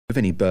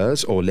any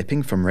burrs or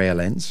lipping from rail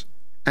ends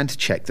and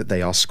check that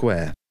they are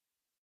square.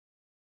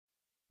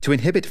 To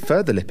inhibit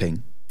further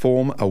lipping,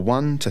 form a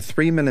 1 to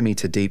 3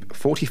 mm deep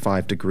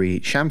 45-degree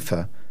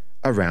chamfer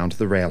around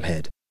the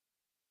railhead.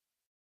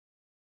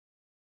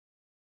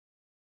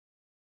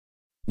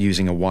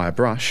 Using a wire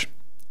brush,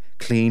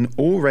 clean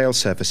all rail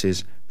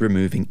surfaces,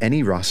 removing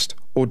any rust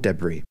or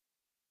debris.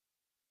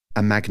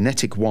 A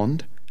magnetic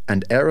wand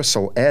and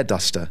aerosol air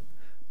duster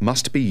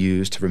must be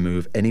used to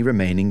remove any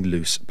remaining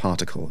loose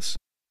particles.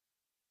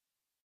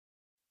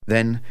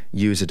 Then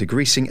use a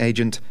degreasing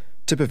agent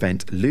to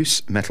prevent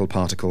loose metal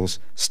particles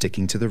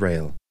sticking to the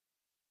rail.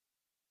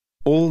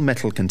 All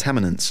metal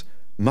contaminants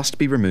must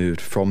be removed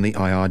from the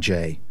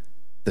IRJ,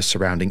 the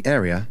surrounding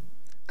area,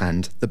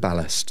 and the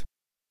ballast.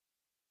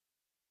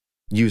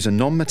 Use a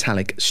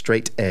non-metallic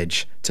straight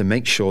edge to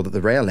make sure that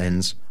the rail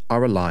ends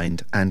are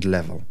aligned and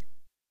level.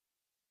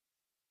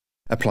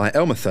 Apply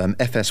Elmatherm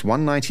FS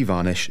 190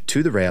 varnish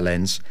to the rail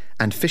ends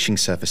and fishing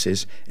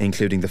surfaces,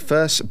 including the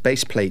first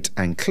base plate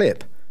and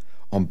clip,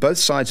 on both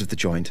sides of the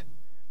joint,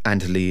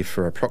 and leave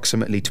for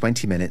approximately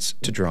 20 minutes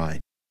to dry.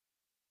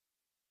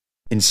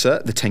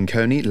 Insert the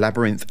Tenkoni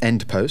labyrinth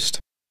end post.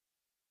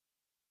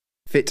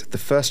 Fit the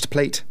first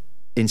plate,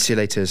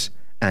 insulators,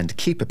 and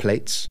keeper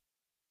plates.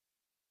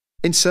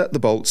 Insert the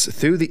bolts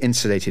through the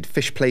insulated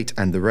fish plate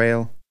and the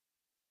rail.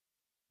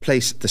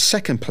 Place the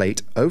second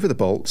plate over the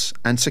bolts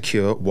and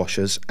secure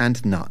washers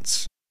and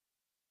nuts.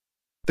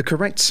 The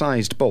correct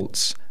sized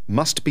bolts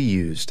must be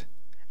used,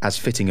 as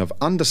fitting of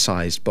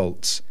undersized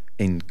bolts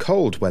in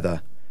cold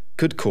weather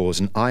could cause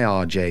an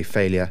IRJ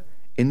failure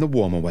in the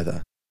warmer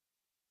weather.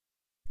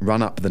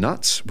 Run up the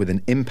nuts with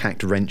an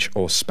impact wrench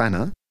or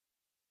spanner.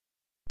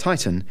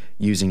 Tighten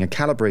using a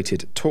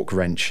calibrated torque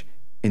wrench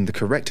in the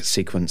correct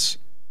sequence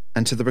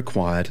and to the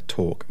required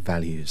torque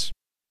values.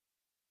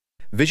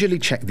 Visually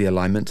check the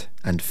alignment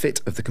and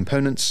fit of the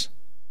components,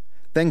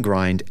 then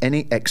grind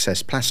any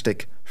excess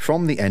plastic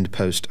from the end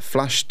post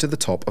flush to the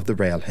top of the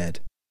railhead.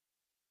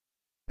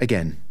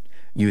 Again,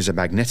 use a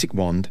magnetic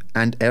wand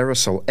and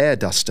aerosol air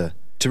duster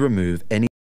to remove any